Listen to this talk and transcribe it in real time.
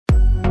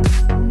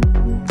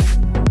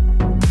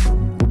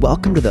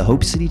Welcome to the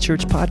Hope City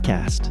Church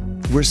podcast.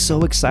 We're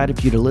so excited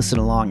for you to listen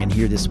along and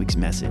hear this week's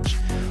message.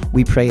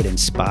 We pray it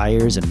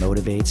inspires and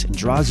motivates and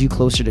draws you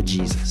closer to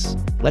Jesus.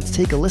 Let's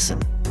take a listen.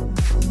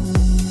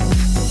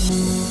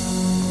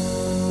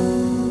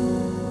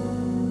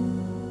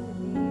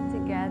 Be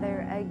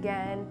together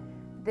again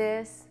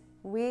this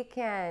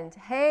weekend.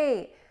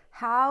 Hey,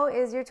 how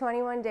is your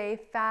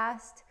 21-day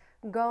fast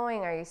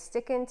going? Are you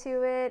sticking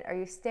to it? Are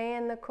you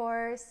staying the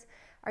course?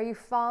 Are you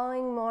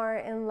falling more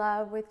in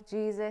love with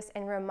Jesus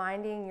and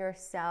reminding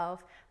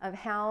yourself of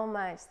how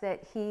much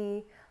that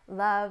He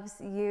loves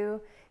you?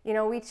 You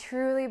know, we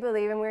truly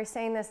believe, and we were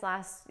saying this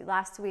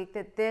last week,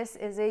 that this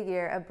is a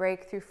year of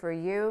breakthrough for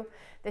you.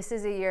 This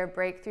is a year of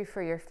breakthrough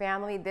for your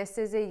family. This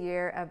is a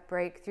year of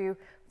breakthrough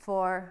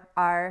for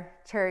our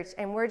church.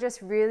 And we're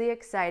just really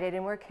excited,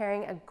 and we're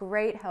carrying a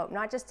great hope,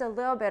 not just a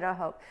little bit of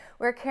hope.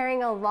 We're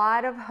carrying a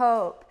lot of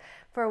hope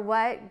for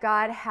what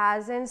God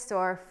has in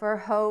store for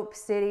Hope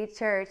City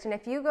Church. And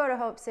if you go to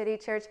Hope City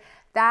Church,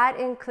 that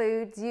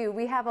includes you.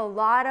 We have a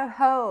lot of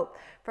hope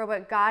for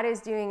what God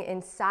is doing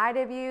inside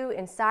of you,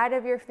 inside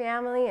of your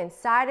family,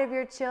 inside of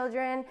your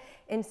children,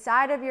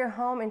 inside of your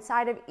home,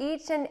 inside of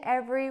each and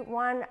every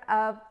one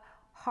of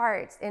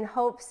hearts in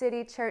Hope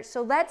City Church.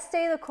 So let's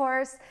stay the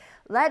course.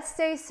 Let's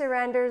stay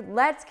surrendered.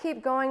 Let's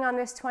keep going on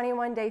this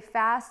 21-day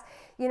fast.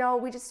 You know,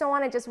 we just don't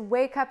want to just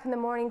wake up in the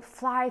morning,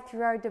 fly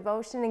through our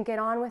devotion and get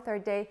on with our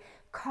day.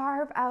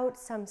 Carve out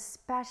some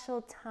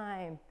special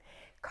time.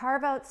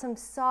 Carve out some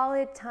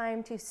solid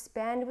time to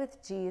spend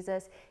with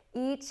Jesus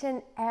each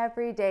and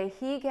every day.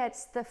 He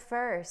gets the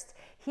first.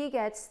 He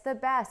gets the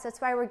best.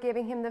 That's why we're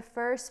giving Him the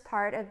first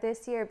part of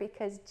this year,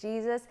 because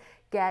Jesus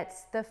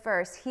gets the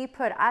first. He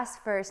put us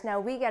first. Now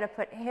we got to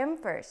put Him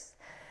first.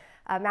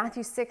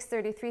 Matthew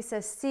 6:33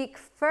 says, "Seek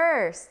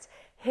first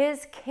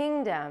His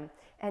kingdom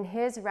and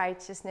His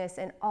righteousness,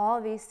 and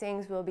all these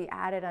things will be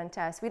added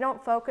unto us." We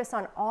don't focus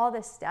on all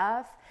the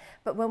stuff,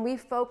 but when we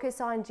focus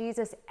on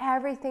Jesus,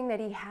 everything that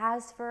He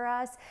has for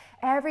us,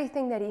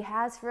 everything that He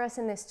has for us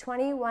in this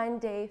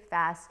 21-day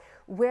fast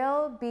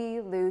will be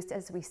loosed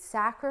as we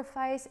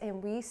sacrifice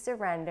and we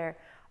surrender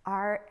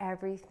our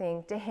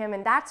everything to Him.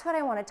 And that's what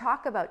I want to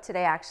talk about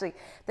today, actually.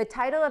 The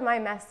title of my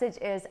message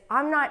is,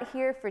 I'm not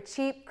here for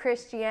cheap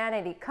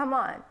Christianity. Come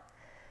on.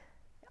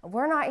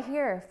 We're not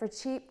here for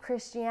cheap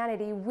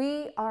Christianity.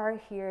 We are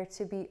here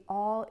to be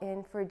all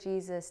in for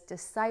Jesus,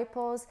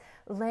 disciples,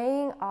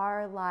 laying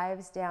our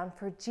lives down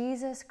for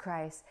Jesus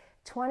Christ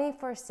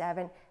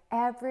 24/7,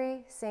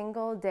 every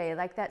single day.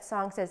 Like that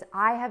song says,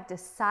 I have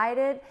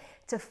decided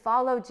to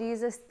follow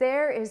Jesus.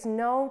 There is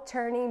no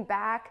turning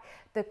back.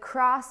 The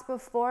cross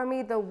before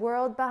me, the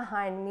world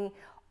behind me.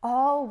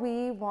 All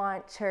we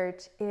want,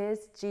 church,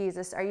 is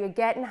Jesus. Are you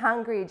getting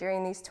hungry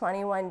during these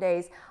 21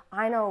 days?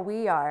 I know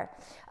we are.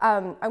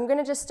 I'm going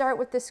to just start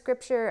with the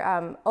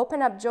scripture.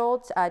 Open up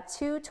Joel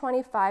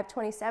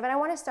 2:25-27. I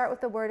want to start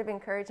with the word of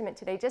encouragement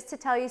today, just to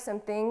tell you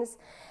some things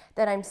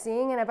that I'm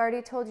seeing. And I've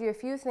already told you a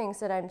few things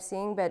that I'm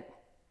seeing, but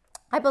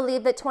I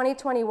believe that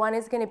 2021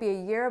 is going to be a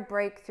year of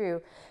breakthrough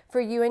for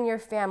you and your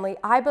family.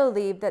 I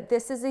believe that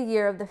this is a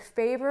year of the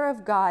favor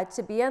of God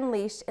to be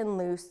unleashed and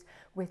loosed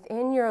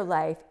within your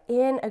life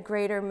in a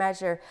greater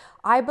measure.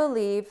 I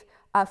believe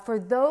for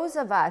those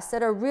of us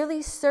that are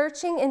really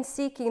searching and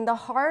seeking, the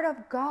heart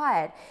of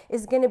God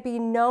is going to be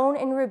known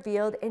and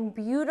revealed in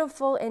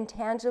beautiful and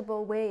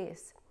tangible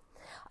ways.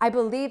 I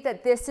believe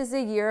that this is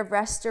a year of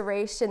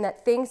restoration,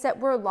 that things that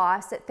were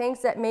lost, that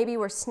things that maybe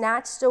were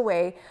snatched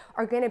away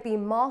are going to be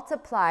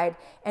multiplied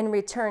and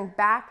returned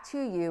back to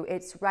you,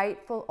 its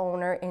rightful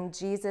owner, in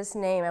Jesus'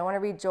 name. I want to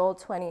read Joel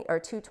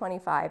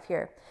 2:25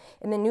 here.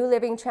 In the New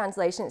Living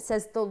Translation, it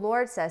says, the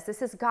Lord says,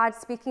 this is God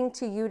speaking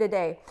to you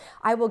today,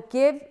 I will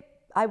give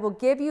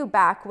you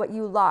back what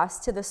you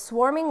lost to the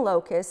swarming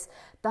locust,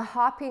 the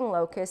hopping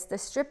locust, the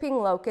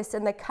stripping locust,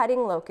 and the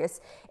cutting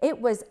locust. It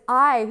was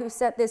I who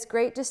sent this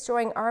great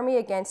destroying army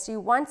against you.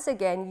 Once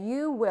again,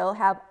 you will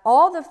have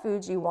all the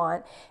food you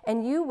want,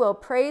 and you will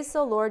praise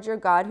the Lord your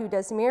God who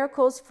does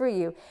miracles for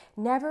you.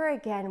 Never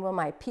again will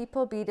my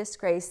people be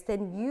disgraced.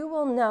 Then you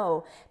will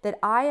know that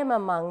I am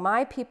among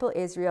my people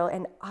Israel,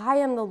 and I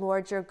am the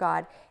Lord your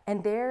God,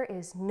 and there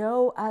is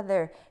no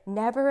other.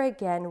 Never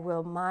again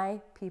will my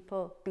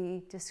people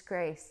be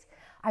disgraced.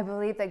 I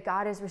believe that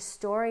God is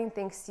restoring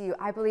things to you.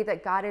 I believe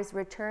that God is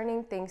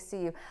returning things to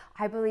you.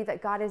 I believe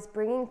that God is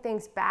bringing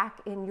things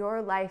back in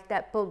your life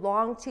that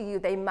belong to you.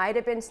 They might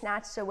have been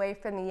snatched away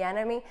from the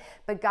enemy,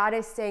 but God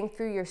is saying,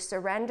 through your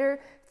surrender,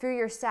 through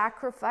your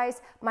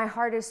sacrifice, my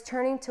heart is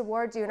turning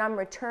towards you and I'm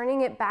returning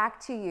it back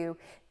to you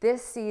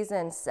this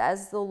season,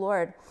 says the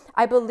Lord.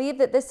 I believe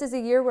that this is a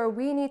year where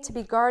we need to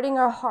be guarding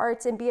our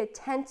hearts and be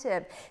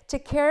attentive to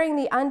carrying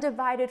the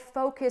undivided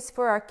focus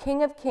for our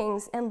King of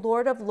Kings and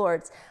Lord of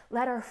Lords.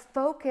 Let our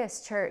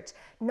focus, church,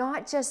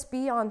 not just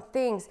be on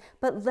things,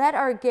 but let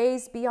our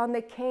gaze be on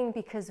the King,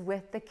 because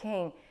with the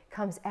King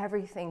comes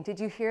everything. Did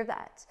you hear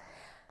that?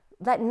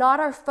 Let not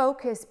our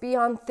focus be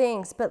on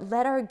things, but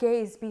let our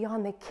gaze be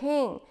on the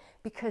King,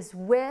 because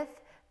with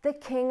the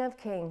King of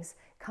Kings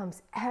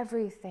comes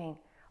everything.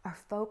 Our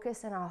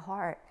focus and our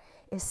heart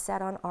is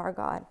set on our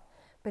God.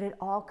 But it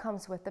all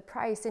comes with the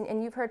price.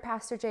 And you've heard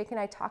Pastor Jake and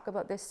I talk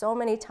about this so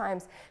many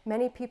times.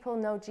 Many people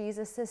know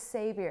Jesus as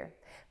Savior,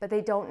 but they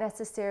don't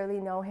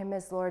necessarily know him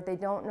as Lord. They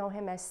don't know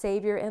him as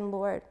Savior and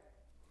Lord.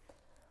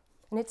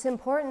 And it's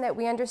important that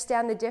we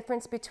understand the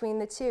difference between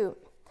the two.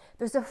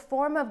 There's a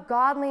form of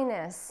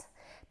godliness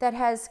that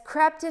has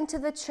crept into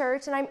the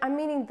church, and I'm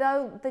meaning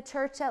the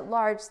church at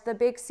large, the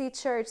Big C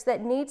church,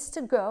 that needs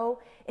to go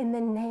in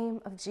the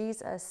name of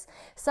Jesus.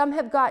 Some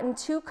have gotten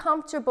too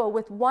comfortable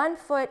with one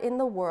foot in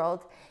the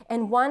world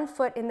and one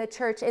foot in the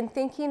church and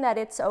thinking that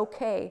it's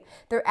okay.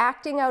 They're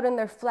acting out in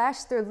their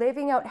flesh, they're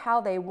living out how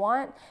they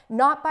want,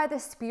 not by the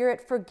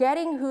Spirit,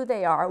 forgetting who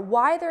they are,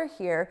 why they're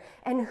here,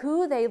 and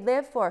who they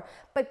live for.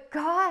 But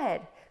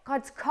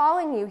God's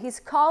calling you. He's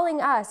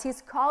calling us.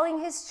 He's calling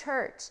his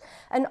church,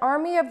 an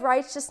army of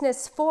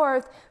righteousness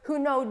forth who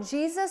know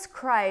Jesus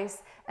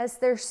Christ as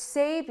their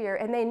Savior,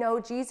 and they know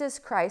Jesus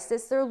Christ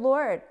as their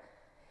Lord.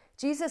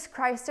 Jesus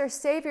Christ, our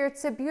Savior,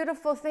 it's a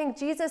beautiful thing.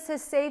 Jesus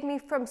has saved me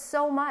from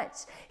so much.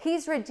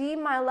 He's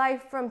redeemed my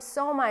life from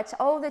so much.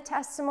 Oh, the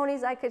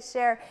testimonies I could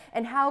share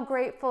and how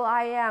grateful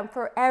I am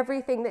for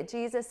everything that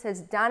Jesus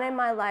has done in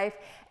my life,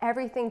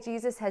 everything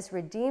Jesus has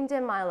redeemed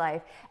in my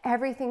life,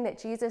 everything that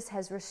Jesus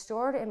has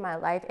restored in my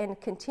life and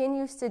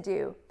continues to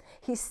do.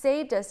 He's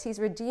saved us. He's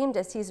redeemed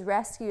us. He's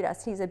rescued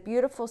us. He's a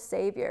beautiful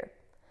Savior.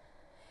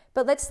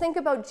 But let's think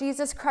about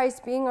Jesus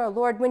Christ being our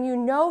Lord. When you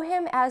know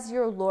him as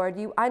your Lord,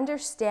 you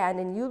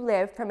understand and you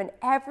live from an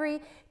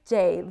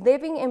everyday,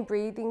 living and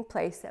breathing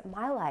place that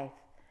my life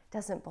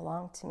doesn't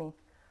belong to me.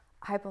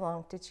 I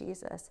belong to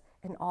Jesus,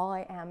 and all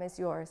I am is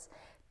yours.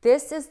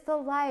 This is the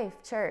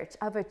life, church,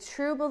 of a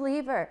true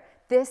believer.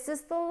 This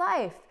is the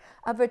life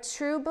of a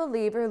true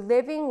believer,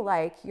 living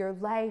like your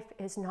life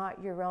is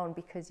not your own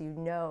because you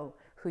know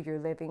who you're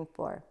living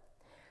for.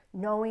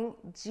 Knowing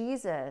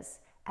Jesus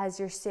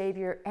as your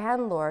Savior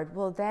and Lord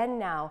will then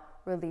now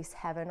release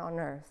heaven on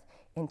earth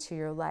into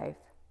your life.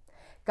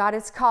 God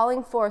is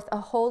calling forth a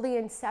holy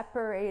and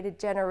separated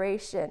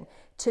generation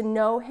to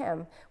know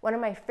him. One of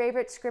my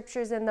favorite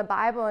scriptures in the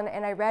Bible,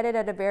 and I read it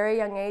at a very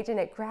young age, and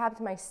it grabbed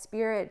my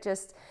spirit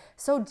just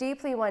so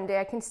deeply one day.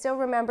 I can still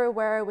remember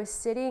where I was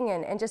sitting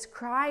and just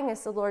crying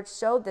as the Lord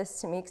showed this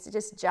to me because it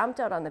just jumped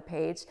out on the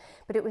page.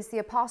 But it was the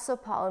Apostle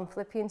Paul in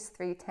Philippians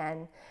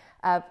 3:10.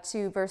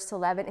 To verse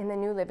 11 in the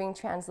New Living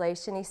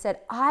Translation. He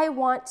said, I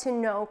want to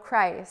know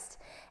Christ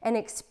and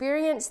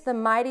experience the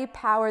mighty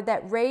power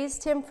that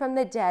raised him from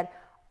the dead.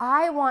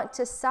 I want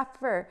to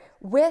suffer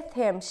with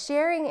him,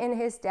 sharing in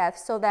his death,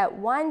 so that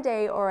one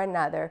day or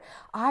another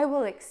I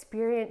will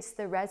experience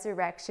the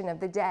resurrection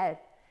of the dead.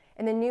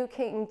 And the New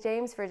King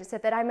James Version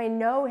said that I may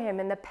know him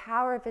and the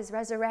power of his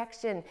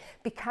resurrection,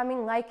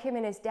 becoming like him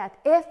in his death,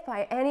 if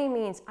by any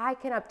means I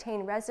can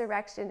obtain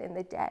resurrection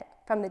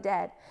from the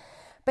dead.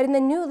 But in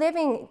the New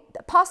Living,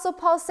 Apostle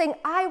Paul's saying,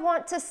 I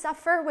want to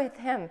suffer with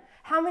him.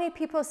 How many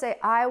people say,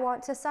 I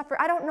want to suffer?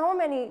 I don't know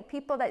many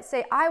people that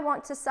say, I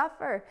want to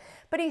suffer.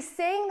 But he's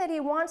saying that he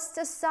wants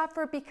to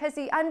suffer because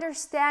he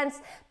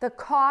understands the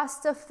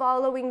cost of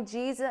following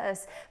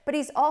Jesus. But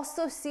he's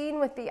also seen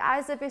with the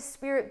eyes of his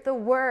Spirit the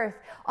worth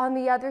on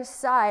the other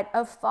side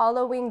of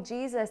following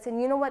Jesus. And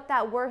you know what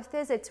that worth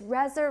is? It's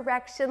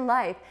resurrection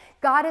life.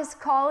 God is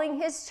calling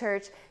his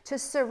church to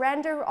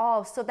surrender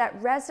all so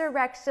that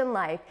resurrection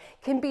life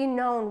can be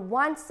known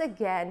once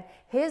again,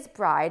 his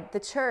bride, the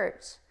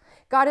church.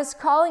 God is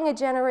calling a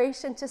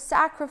generation to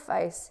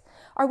sacrifice.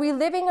 Are we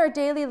living our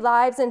daily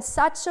lives in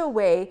such a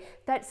way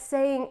that's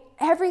saying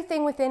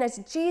everything within us,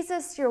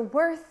 Jesus, you're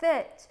worth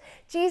it.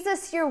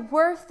 Jesus, you're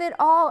worth it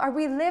all. Are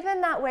we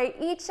living that way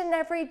each and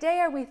every day?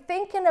 Are we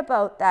thinking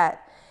about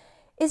that?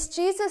 Is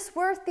Jesus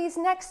worth these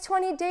next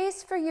 20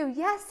 days for you?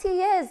 Yes,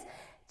 he is.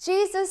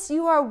 Jesus,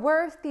 you are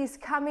worth these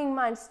coming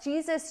months.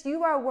 Jesus,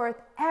 you are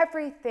worth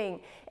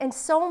everything and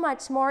so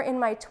much more in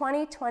my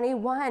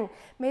 2021.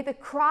 May the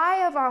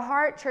cry of our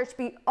heart, church,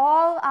 be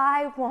all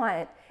I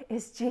want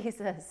is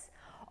Jesus.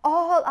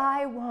 All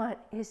I want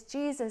is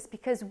Jesus,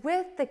 because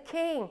with the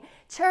King,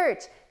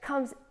 church,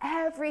 comes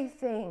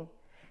everything.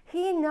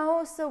 He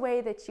knows the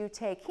way that you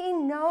take. He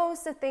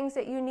knows the things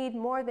that you need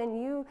more than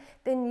you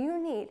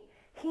need.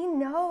 He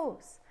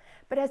knows.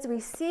 But as we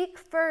seek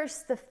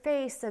first the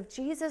face of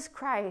Jesus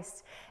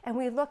Christ, and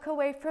we look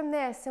away from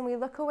this and we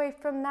look away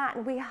from that,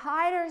 and we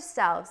hide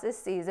ourselves this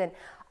season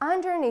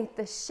underneath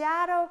the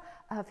shadow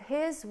of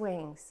his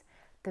wings,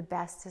 the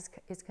best is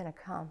going to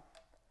come.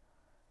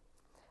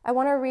 I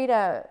want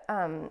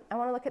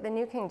to look at the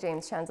New King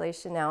James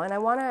translation now,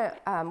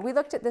 and we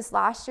looked at this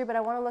last year, but I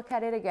want to look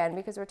at it again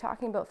because we're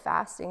talking about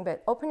fasting.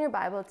 But open your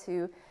Bible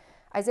to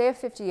Isaiah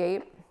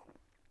 58.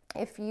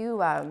 If you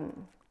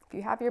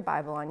have your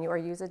Bible on you or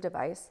use a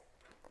device.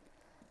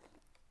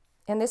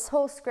 And this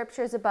whole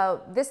scripture is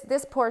about,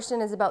 this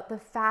portion is about the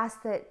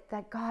fast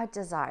that God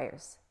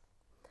desires.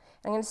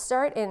 I'm going to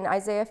start in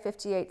Isaiah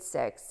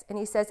 58:6. And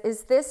he says,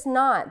 is this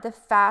not the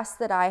fast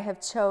that I have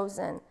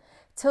chosen?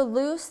 To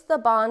loose the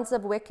bonds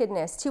of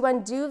wickedness, to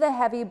undo the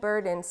heavy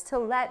burdens, to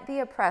let the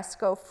oppressed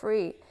go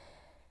free.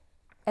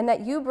 and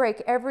that you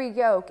break every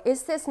yoke?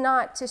 Is this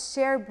not to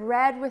share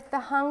bread with the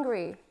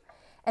hungry,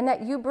 and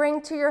that you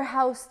bring to your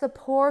house the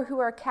poor who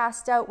are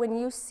cast out? When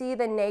you see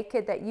the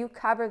naked, that you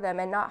cover them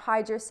and not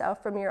hide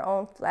yourself from your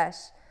own flesh?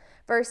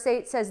 Verse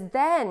 8 says,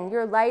 then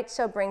your light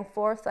shall bring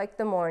forth like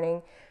the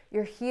morning.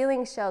 Your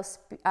healing shall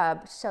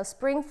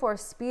spring forth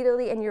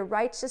speedily, and your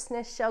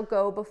righteousness shall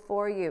go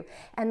before you.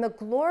 And the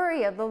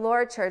glory of the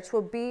Lord, church,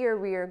 will be your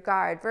rear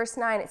guard. Verse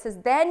 9, it says,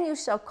 then you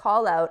shall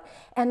call out,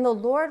 and the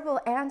Lord will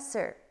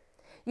answer.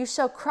 You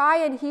shall cry,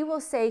 and he will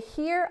say,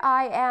 here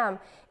I am.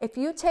 If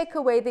you take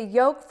away the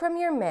yoke from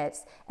your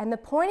midst, and the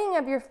pointing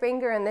of your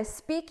finger, and the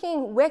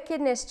speaking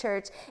wickedness,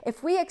 church,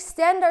 if we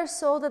extend our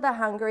soul to the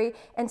hungry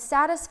and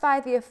satisfy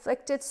the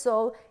afflicted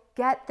soul,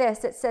 get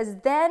this, it says,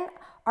 then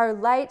our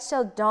light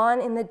shall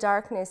dawn in the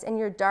darkness, and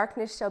your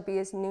darkness shall be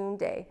as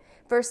noonday.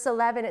 Verse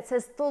 11, it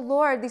says, the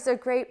Lord, these are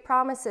great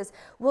promises,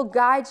 will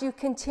guide you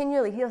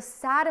continually. He'll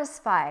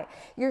satisfy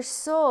your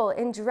soul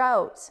in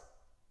drought.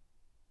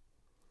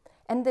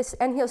 And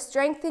he'll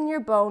strengthen your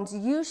bones.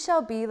 You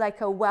shall be like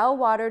a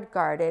well-watered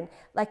garden,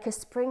 like a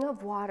spring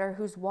of water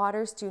whose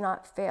waters do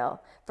not fail.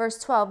 Verse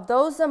 12,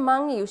 those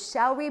among you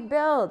shall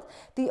rebuild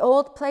the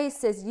old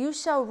places. You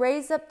shall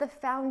raise up the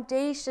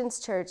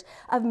foundations, church,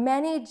 of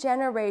many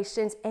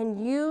generations,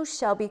 and you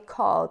shall be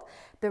called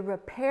the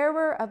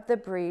repairer of the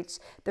breach,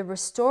 the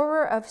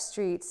restorer of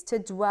streets to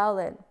dwell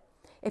in.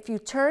 If you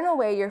turn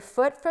away your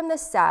foot from the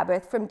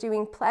Sabbath, from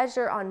doing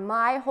pleasure on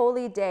my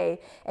holy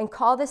day, and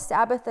call the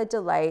Sabbath a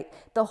delight,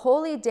 the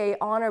holy day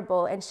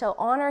honorable, and shall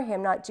honor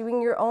him, not doing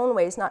your own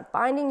ways, not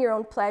finding your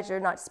own pleasure,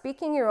 not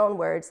speaking your own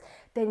words,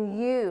 then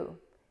you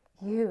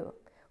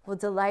will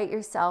delight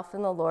yourself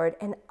in the Lord,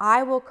 and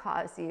I will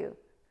cause you.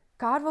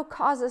 God will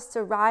cause us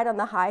to ride on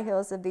the high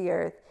hills of the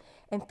earth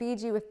and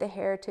feed you with the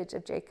heritage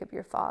of Jacob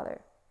your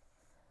father.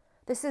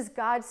 This is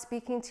God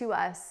speaking to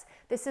us.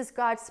 This is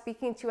God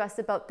speaking to us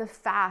about the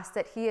fast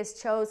that he has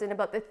chosen,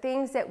 about the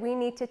things that we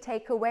need to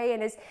take away.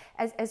 And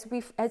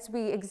as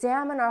we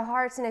examine our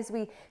hearts and as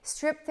we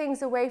strip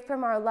things away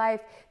from our life,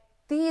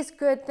 these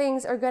good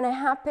things are going to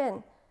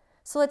happen.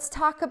 So let's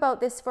talk about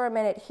this for a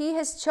minute. He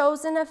has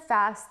chosen a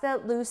fast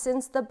that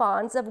loosens the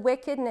bonds of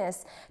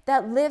wickedness,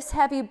 that lifts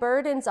heavy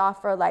burdens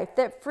off our life,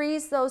 that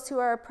frees those who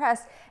are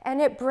oppressed,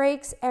 and it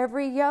breaks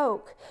every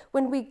yoke.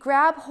 When we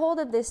grab hold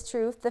of this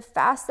truth, the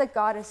fast that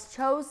God has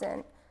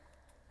chosen,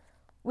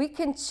 we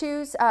can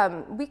choose,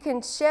 we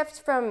can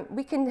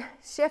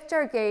shift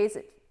our gaze,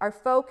 our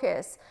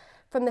focus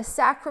from the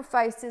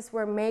sacrifices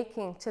we're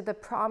making to the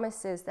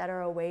promises that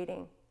are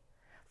awaiting.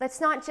 Let's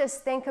not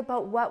just think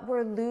about what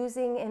we're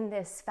losing in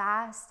this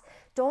fast.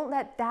 Don't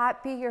let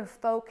that be your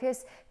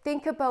focus.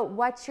 Think about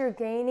what you're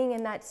gaining,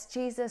 and that's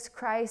Jesus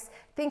Christ.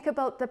 Think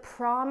about the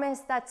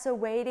promise that's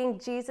awaiting,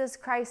 Jesus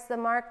Christ the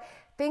mark.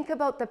 Think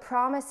about the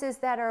promises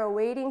that are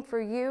awaiting for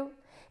you.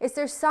 Is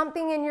there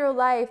something in your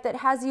life that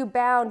has you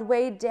bound,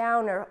 weighed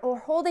down, or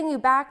holding you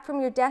back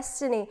from your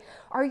destiny?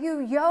 Are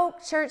you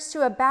yoked, church,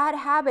 to a bad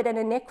habit and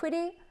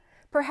iniquity?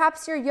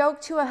 Perhaps you're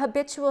yoked to a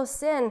habitual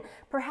sin.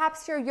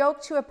 Perhaps you're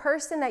yoked to a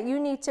person that you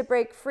need to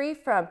break free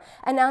from,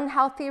 an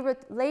unhealthy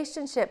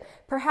relationship.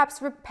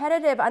 Perhaps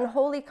repetitive,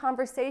 unholy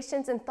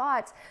conversations and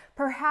thoughts.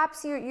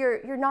 Perhaps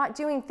you're not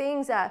doing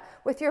things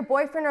with your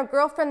boyfriend or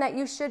girlfriend that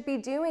you should be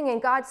doing,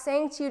 and God's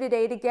saying to you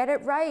today to get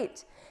it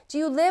right. Do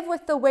you live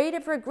with the weight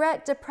of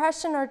regret,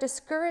 depression, or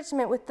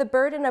discouragement, with the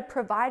burden of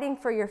providing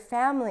for your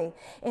family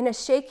in a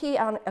shaky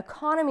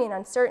economy and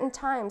uncertain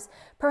times?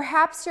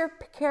 Perhaps you're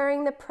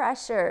carrying the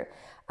pressure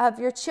of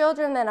your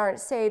children that aren't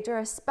saved, or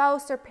a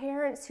spouse or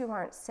parents who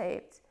aren't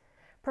saved.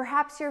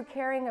 Perhaps you're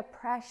carrying a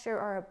pressure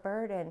or a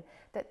burden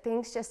that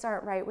things just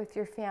aren't right with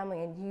your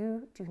family and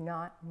you do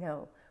not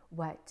know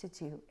what to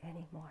do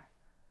anymore.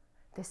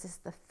 This is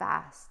the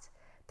fast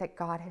that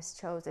God has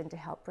chosen to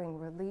help bring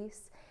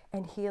release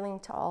and healing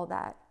to all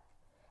that.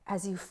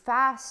 As you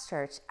fast,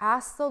 church,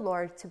 ask the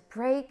Lord to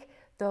break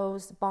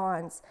those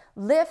bonds,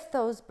 lift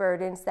those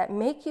burdens that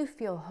make you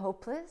feel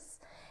hopeless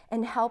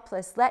and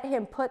helpless. Let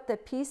him put the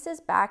pieces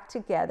back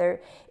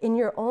together in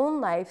your own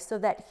life so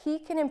that he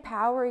can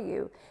empower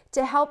you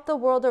to help the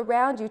world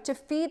around you, to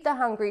feed the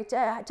hungry,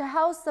 to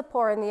house the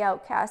poor and the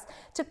outcast,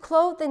 to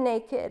clothe the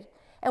naked.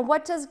 And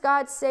what does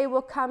God say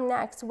will come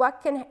next?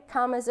 What can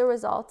come as a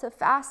result of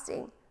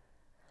fasting?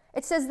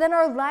 It says, then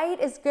our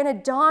light is going to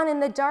dawn in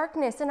the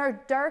darkness, and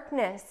our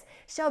darkness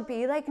shall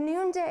be like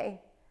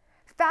noonday.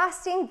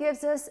 Fasting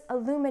gives us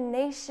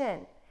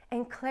illumination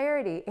and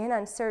clarity in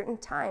uncertain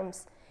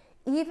times.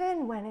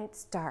 Even when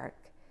it's dark,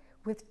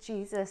 with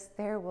Jesus,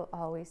 there will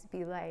always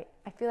be light.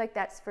 I feel like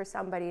that's for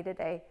somebody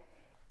today.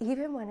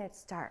 Even when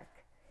it's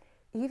dark,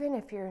 even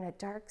if you're in a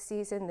dark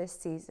season this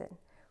season,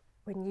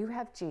 when you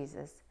have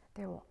Jesus,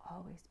 there will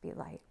always be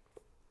light.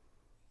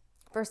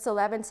 Verse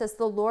 11 says,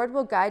 the Lord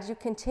will guide you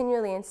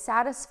continually and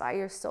satisfy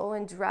your soul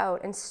in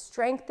drought and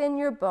strengthen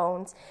your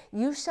bones.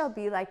 You shall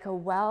be like a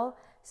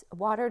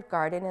well-watered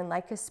garden and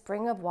like a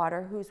spring of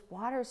water whose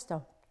waters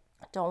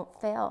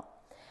don't fail.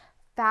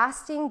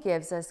 Fasting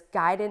gives us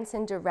guidance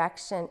and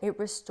direction. It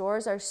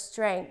restores our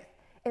strength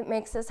It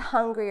makes us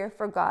hungrier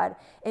for God.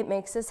 It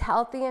makes us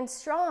healthy and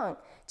strong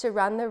to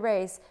run the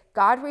race.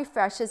 God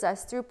refreshes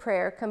us through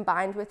prayer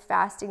combined with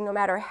fasting. No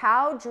matter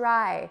how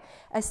dry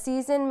a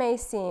season may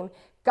seem,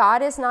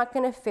 God is not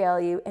going to fail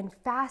you. And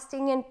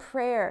fasting and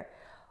prayer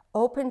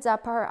opens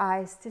up our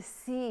eyes to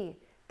see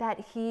that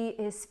He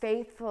is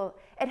faithful.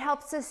 It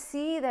helps us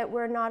see that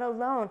we're not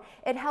alone.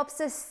 It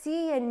helps us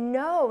see and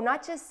know,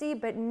 not just see,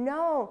 but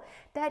know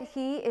that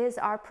He is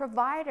our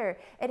provider.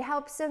 It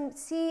helps them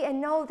see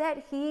and know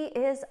that He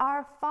is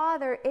our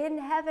Father in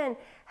heaven.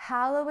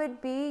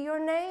 Hallowed be your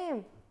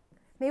name.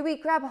 May we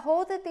grab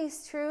hold of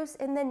these truths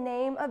in the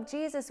name of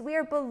Jesus. We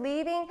are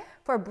believing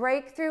for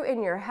breakthrough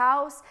in your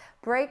house,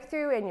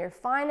 breakthrough in your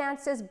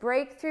finances,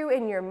 breakthrough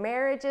in your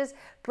marriages,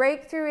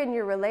 breakthrough in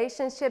your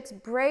relationships,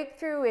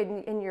 breakthrough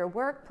in your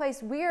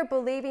workplace. We are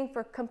believing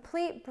for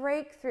complete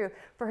breakthrough,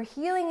 for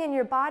healing in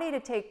your body to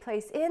take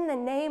place in the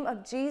name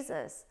of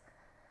Jesus.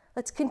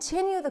 Let's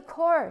continue the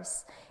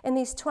course in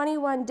these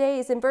 21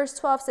 days. And verse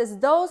 12 says,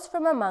 those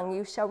from among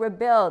you shall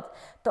rebuild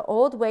the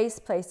old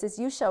waste places.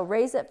 You shall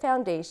raise up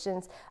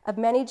foundations of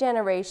many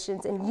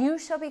generations, and you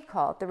shall be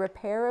called the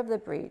repairer of the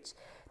breach,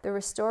 the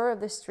restorer of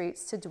the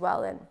streets to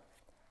dwell in.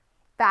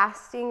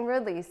 Fasting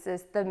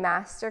releases the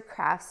master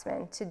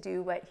craftsman to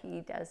do what he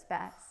does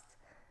best.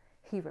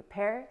 He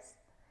repairs,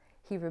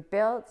 he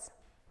rebuilds,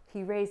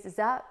 he raises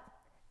up,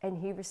 and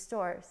he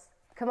restores.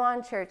 Come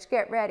on, church,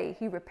 get ready.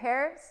 He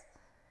repairs,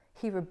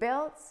 He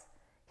rebuilds,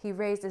 He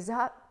raises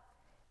up,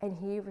 and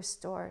He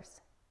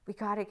restores. We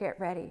got to get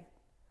ready.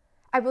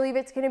 I believe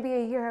it's going to be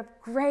a year of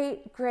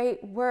great,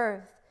 great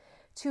worth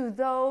to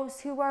those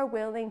who are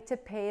willing to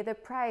pay the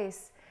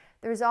price.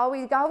 You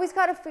always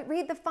got to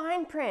read the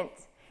fine print.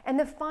 And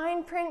the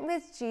fine print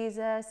with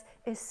Jesus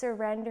is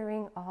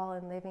surrendering all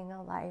and living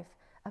a life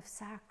of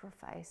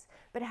sacrifice.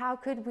 But how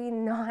could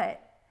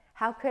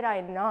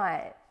I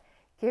not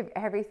give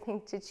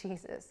everything to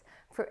Jesus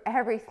for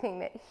everything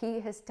that He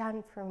has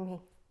done for me?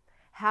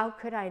 How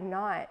could I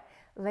not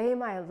lay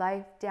my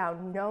life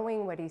down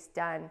knowing what He's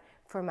done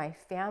for my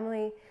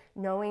family,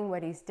 knowing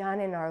what He's done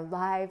in our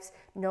lives,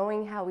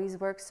 knowing how He's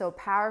worked so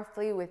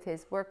powerfully with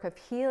His work of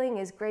healing,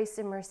 His grace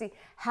and mercy?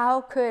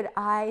 How could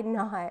I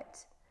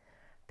not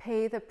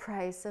pay the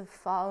price of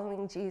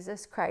following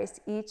Jesus Christ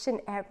each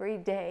and every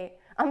day?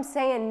 I'm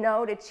saying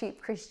no to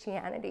cheap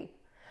Christianity.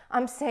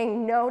 I'm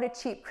saying no to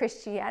cheap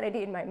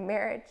Christianity in my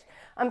marriage.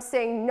 I'm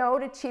saying no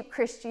to cheap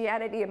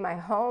Christianity in my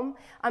home.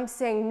 I'm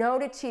saying no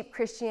to cheap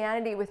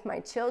Christianity with my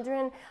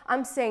children.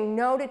 I'm saying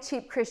no to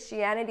cheap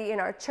Christianity in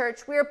our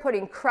church. We are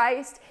putting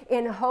Christ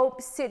in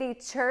Hope City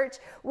Church.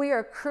 We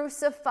are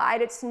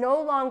crucified. It's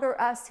no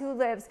longer us who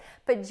lives,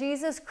 but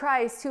Jesus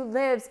Christ who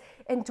lives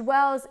and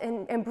dwells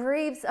and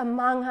breathes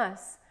among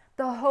us.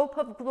 The hope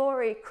of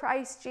glory,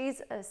 Christ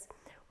Jesus.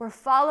 We're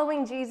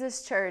following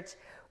Jesus, church.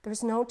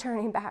 There's no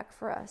turning back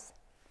for us.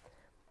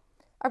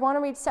 I want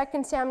to read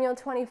 2 Samuel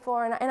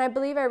 24, and I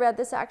believe I read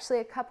this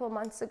actually a couple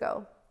months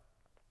ago.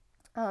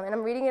 And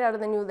I'm reading it out of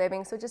the New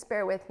Living, so just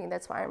bear with me.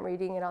 That's why I'm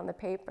reading it on the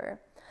paper.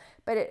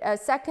 But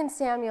 2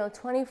 Samuel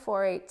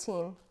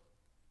 24:18.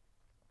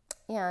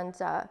 And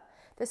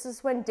this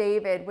is when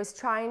David was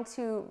trying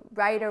to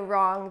right a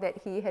wrong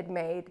that he had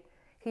made.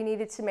 He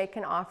needed to make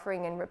an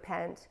offering and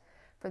repent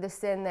for the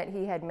sin that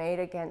he had made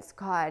against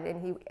God,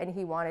 and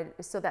he wanted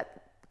so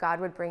that God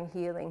would bring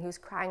healing. He was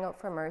crying out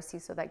for mercy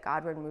so that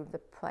God would remove the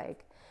plague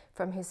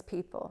from His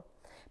people.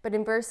 But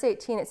in verse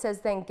 18 it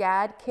says, then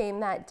Gad came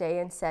that day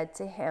and said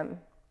to him,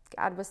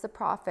 Gad was the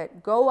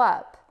prophet, go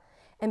up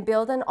and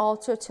build an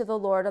altar to the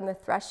Lord on the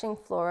threshing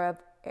floor of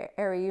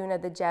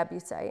Araunah the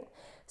Jebusite.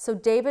 So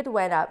David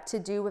went up to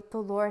do what the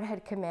Lord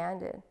had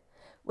commanded.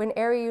 When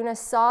Araunah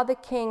saw the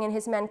king and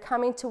his men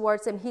coming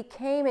towards him, he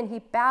came and he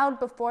bowed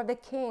before the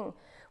king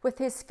with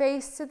his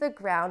face to the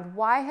ground.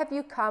 Why have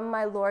you come,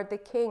 my lord the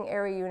king?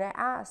 Araunah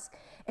asked.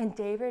 And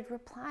David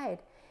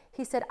replied,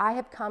 he said, I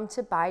have come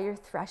to buy your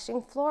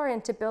threshing floor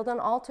and to build an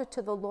altar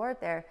to the Lord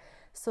there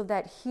so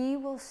that He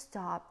will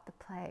stop the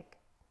plague.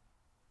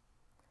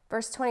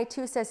 Verse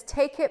 22 says,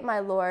 take it, my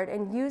lord,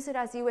 and use it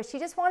as you wish. He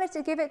just wanted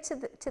to give it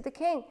to the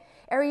king.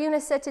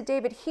 Araunah said to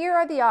David, here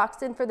are the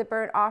oxen for the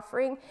burnt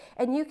offering,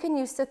 and you can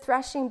use the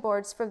threshing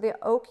boards for the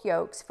oak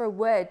yokes for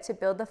wood to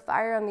build the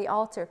fire on the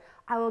altar.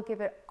 I will give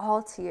it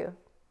all to you.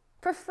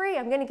 For free,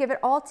 I'm going to give it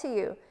all to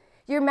you.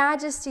 Your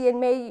majesty, and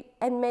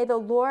may the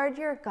Lord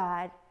your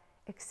God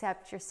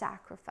accept your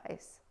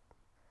sacrifice.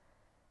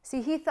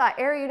 See,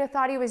 Araunah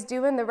thought he was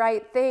doing the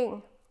right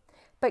thing.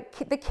 But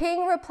the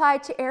king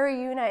replied to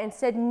Araunah and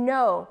said,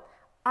 no,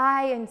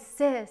 I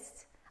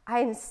insist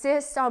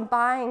on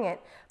buying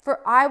it, for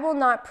I will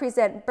not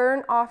present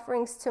burnt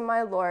offerings to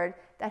my Lord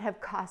that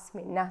have cost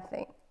me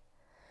nothing.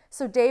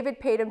 So David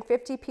paid him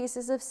 50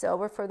 pieces of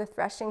silver for the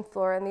threshing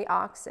floor and the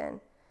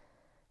oxen.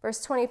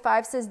 Verse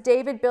 25 says,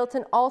 David built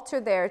an altar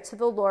there to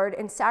the Lord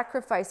and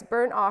sacrificed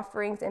burnt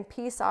offerings and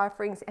peace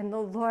offerings, and the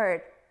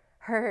Lord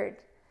heard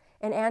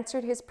and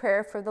answered his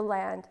prayer for the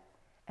land.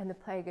 And the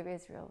plague of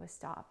Israel was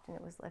stopped and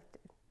it was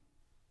lifted.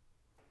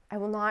 I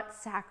will not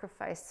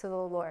sacrifice to the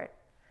Lord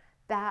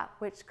that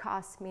which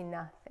costs me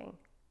nothing.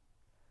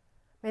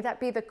 May that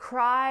be the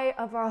cry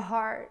of our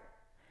heart.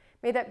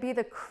 May that be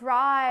the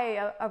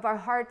cry of our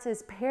hearts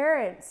as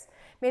parents.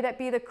 May that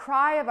be the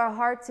cry of our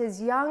hearts as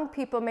young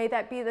people. May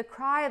that be the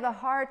cry of the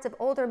hearts of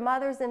older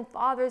mothers and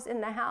fathers in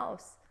the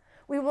house.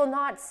 We will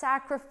not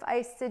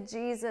sacrifice to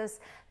Jesus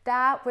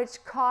that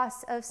which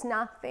costs us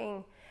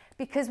nothing.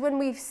 Because when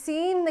we've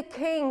seen the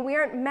King, we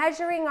aren't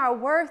measuring our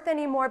worth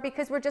anymore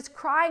because we're just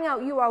crying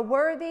out, you are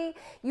worthy,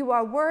 you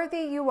are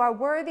worthy, you are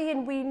worthy.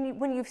 And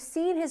when you've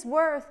seen his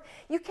worth,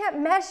 you can't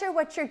measure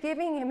what you're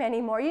giving him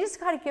anymore. You just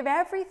got to give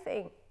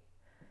everything.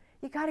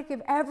 You got to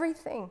give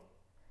everything.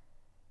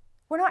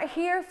 We're not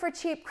here for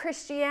cheap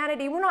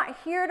Christianity. We're not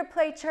here to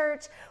play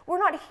church. We're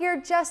not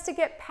here just to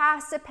get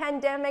past a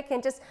pandemic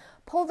and just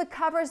pull the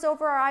covers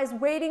over our eyes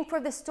waiting for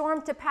the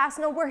storm to pass.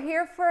 No, we're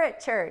here for it,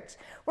 church.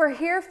 We're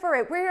here for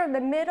it. We're in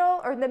the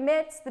middle or the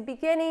midst, the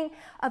beginning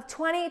of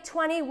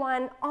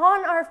 2021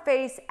 on our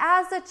face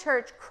as a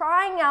church,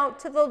 crying out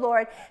to the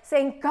Lord,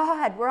 saying,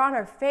 God, we're on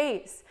our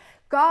face.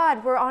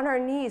 God, we're on our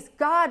knees.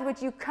 God,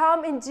 would you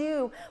come and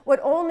do what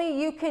only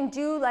you can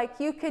do like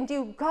you can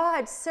do?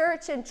 God,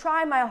 search and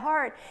try my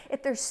heart.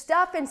 If there's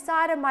stuff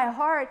inside of my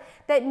heart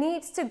that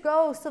needs to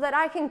go so that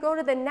I can go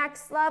to the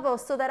next level,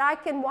 so that I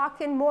can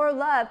walk in more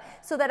love,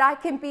 so that I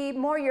can be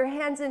more your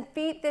hands and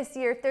feet this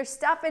year. If there's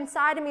stuff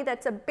inside of me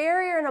that's a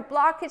barrier and a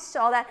blockage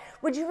to all that,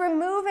 would you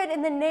remove it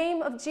in the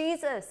name of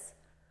Jesus?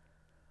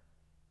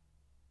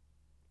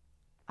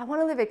 I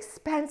want to live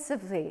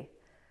expensively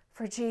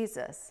for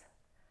Jesus.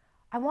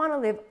 I want to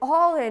live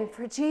all in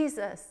for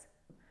Jesus.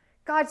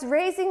 God's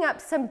raising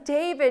up some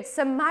Davids,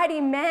 some mighty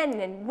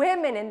men and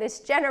women in this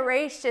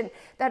generation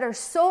that are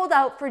sold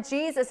out for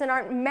Jesus and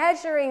aren't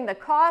measuring the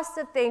cost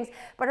of things,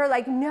 but are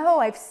like, no,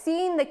 I've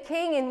seen the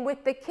King, and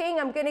with the King,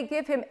 I'm going to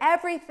give him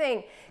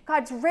everything.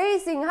 God's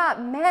raising up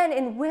men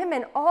and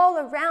women all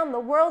around the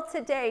world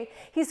today.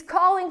 He's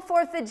calling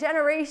forth a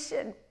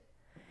generation.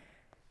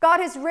 God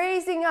is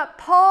raising up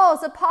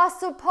Paul's,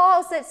 Apostle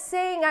Paul's, that's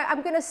saying,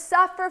 I'm going to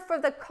suffer for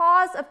the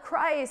cause of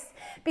Christ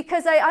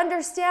because I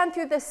understand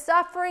through the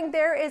suffering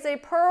there is a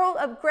pearl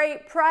of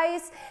great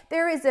price.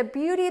 There is a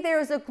beauty, there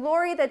is a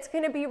glory that's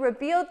going to be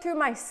revealed through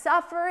my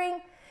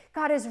suffering.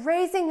 God is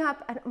raising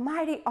up a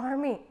mighty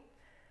army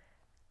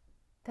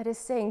that is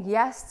saying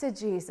yes to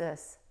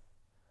Jesus,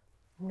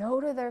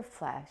 no to their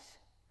flesh.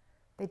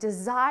 They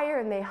desire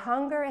and they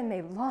hunger and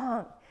they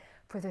long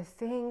for the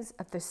things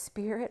of the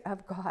Spirit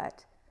of God.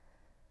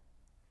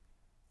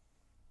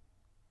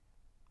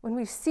 When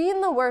we've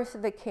seen the worth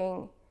of the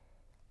King,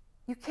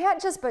 you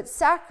can't just but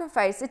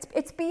sacrifice.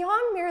 It's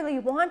beyond merely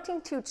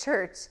wanting to,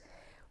 church.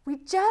 We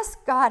just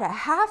gotta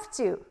have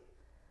to.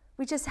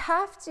 We just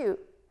have to.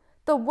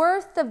 The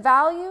worth, the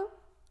value,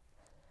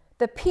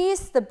 the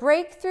peace, the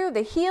breakthrough,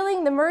 the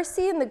healing, the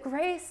mercy, and the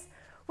grace,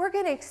 we're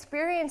gonna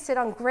experience it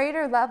on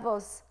greater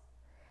levels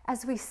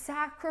as we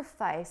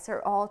sacrifice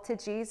our all to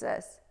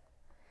Jesus.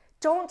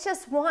 Don't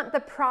just want the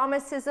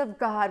promises of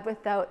God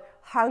without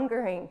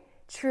hungering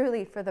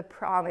truly for the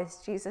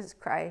promise, Jesus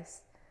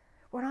Christ.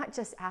 We're not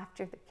just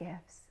after the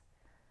gifts.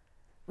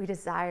 We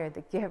desire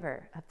the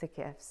giver of the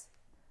gifts.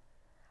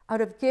 Out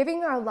of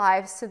giving our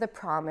lives to the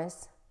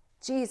promise,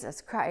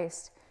 Jesus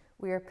Christ,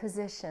 we are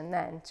positioned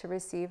then to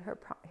receive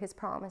his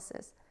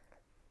promises.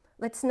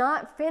 Let's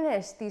not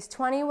finish these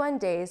 21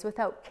 days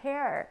without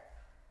care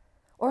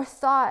or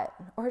thought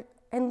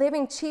and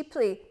living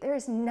cheaply. There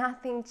is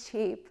nothing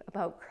cheap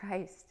about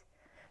Christ.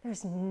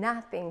 There's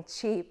nothing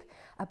cheap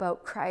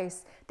about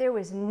Christ. There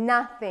was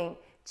nothing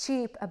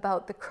cheap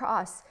about the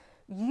cross.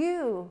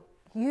 You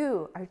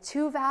are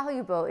too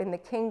valuable in the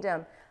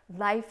kingdom.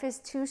 Life is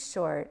too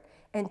short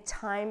and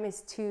time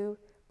is too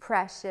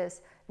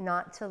precious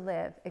not to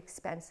live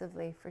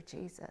expensively for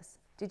Jesus.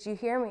 Did you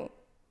hear me?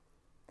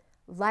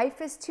 Life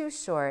is too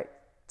short,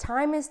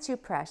 time is too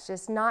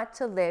precious not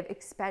to live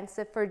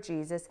expensive for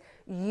Jesus.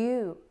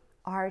 You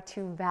are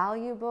too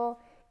valuable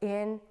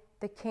in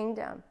the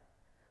kingdom.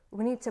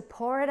 We need to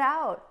pour it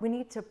out. We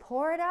need to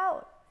pour it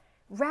out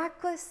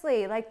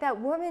recklessly, like that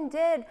woman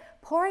did,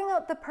 pouring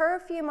out the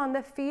perfume on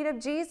the feet of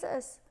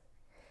Jesus.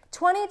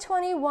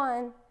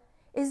 2021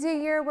 is a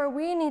year where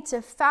we need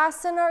to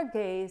fasten our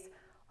gaze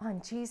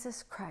on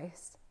Jesus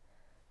Christ.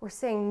 We're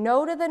saying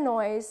no to the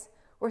noise.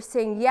 We're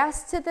saying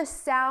yes to the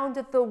sound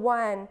of the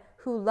one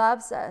who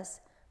loves us.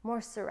 More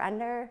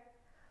surrender,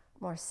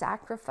 more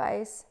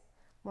sacrifice,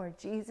 more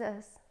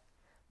Jesus,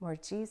 more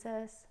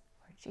Jesus,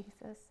 more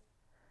Jesus.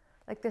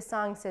 Like the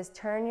song says,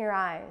 turn your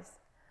eyes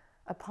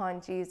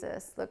upon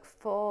Jesus. Look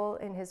full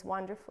in his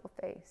wonderful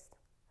face.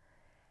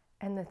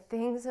 And the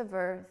things of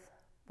earth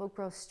will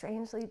grow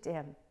strangely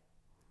dim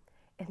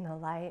in the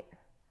light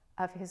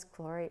of his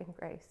glory and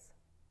grace.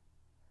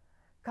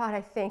 God,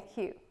 I thank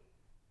you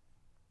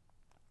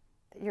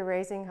that you're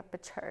raising up a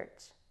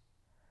church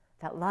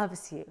that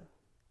loves you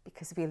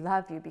because we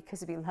love you,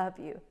 because we love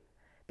you,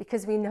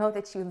 because we know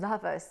that you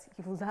love us,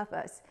 you love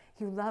us,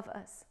 you love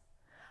us.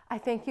 I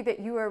thank you that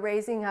you are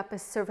raising up a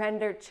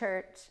surrendered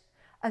church,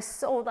 a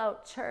sold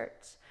out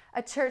church,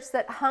 a church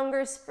that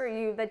hungers for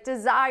you, that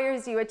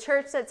desires you, a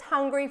church that's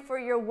hungry for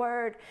your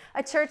word,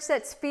 a church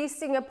that's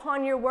feasting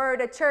upon your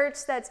word, a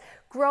church that's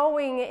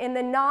growing in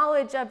the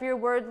knowledge of your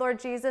word, Lord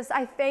Jesus.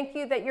 I thank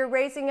you that you're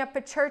raising up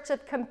a church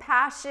of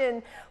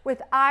compassion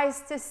with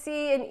eyes to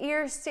see and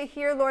ears to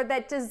hear, Lord,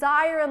 that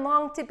desire and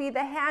long to be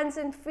the hands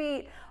and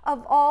feet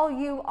of all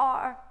you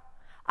are.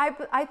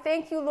 I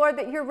thank you, Lord,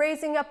 that you're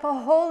raising up a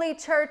holy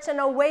church, an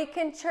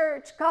awakened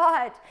church,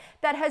 God,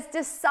 that has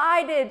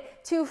decided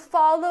to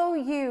follow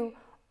you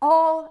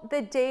all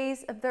the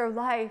days of their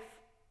life.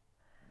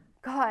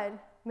 God,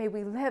 may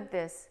we live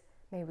this.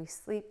 May we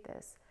sleep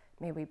this.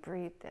 May we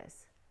breathe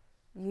this.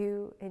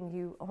 You and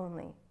you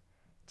only,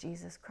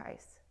 Jesus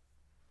Christ.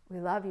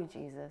 We love you,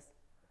 Jesus.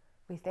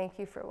 We thank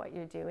you for what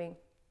you're doing.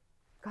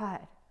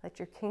 God, let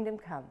your kingdom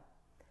come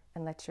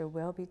and let your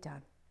will be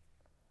done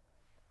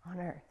on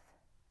earth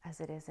as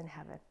it is in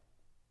heaven.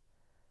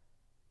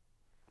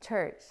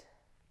 Church,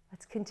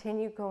 let's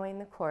continue going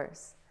the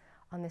course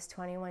on this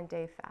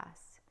 21-day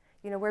fast.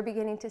 You know, we're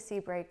beginning to see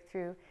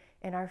breakthrough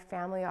in our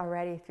family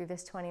already through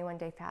this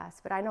 21-day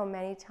fast, but I know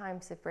many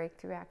times the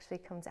breakthrough actually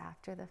comes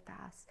after the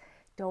fast.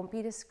 Don't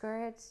be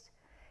discouraged.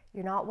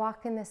 You're not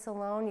walking this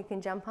alone. You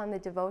can jump on the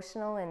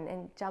devotional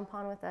and jump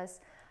on with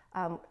us.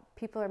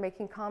 People are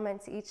making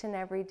comments each and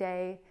every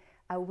day.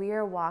 We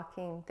are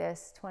walking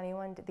these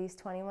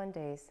 21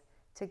 days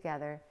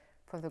together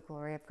for the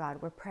glory of God.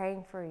 We're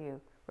praying for you.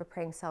 We're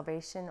praying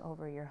salvation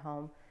over your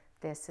home.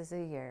 This is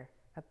a year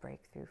of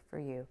breakthrough for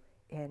you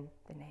in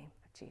the name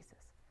of Jesus.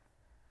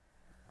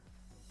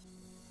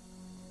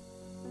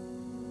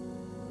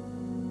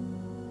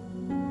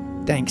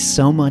 Thanks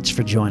so much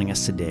for joining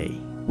us today.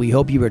 We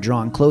hope you are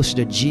drawn closer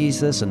to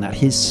Jesus and that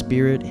His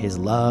Spirit, His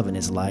love, and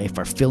His life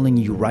are filling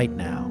you right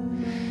now.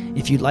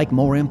 If you'd like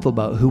more info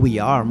about who we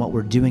are and what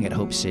we're doing at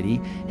Hope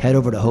City, head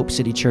over to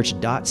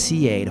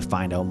hopecitychurch.ca to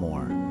find out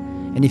more.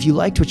 And if you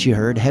liked what you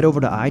heard, head over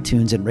to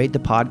iTunes and rate the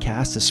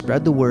podcast to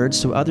spread the word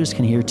so others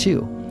can hear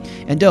too.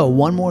 And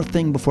one more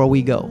thing before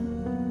we go.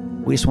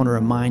 We just want to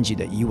remind you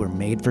that you were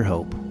made for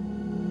hope.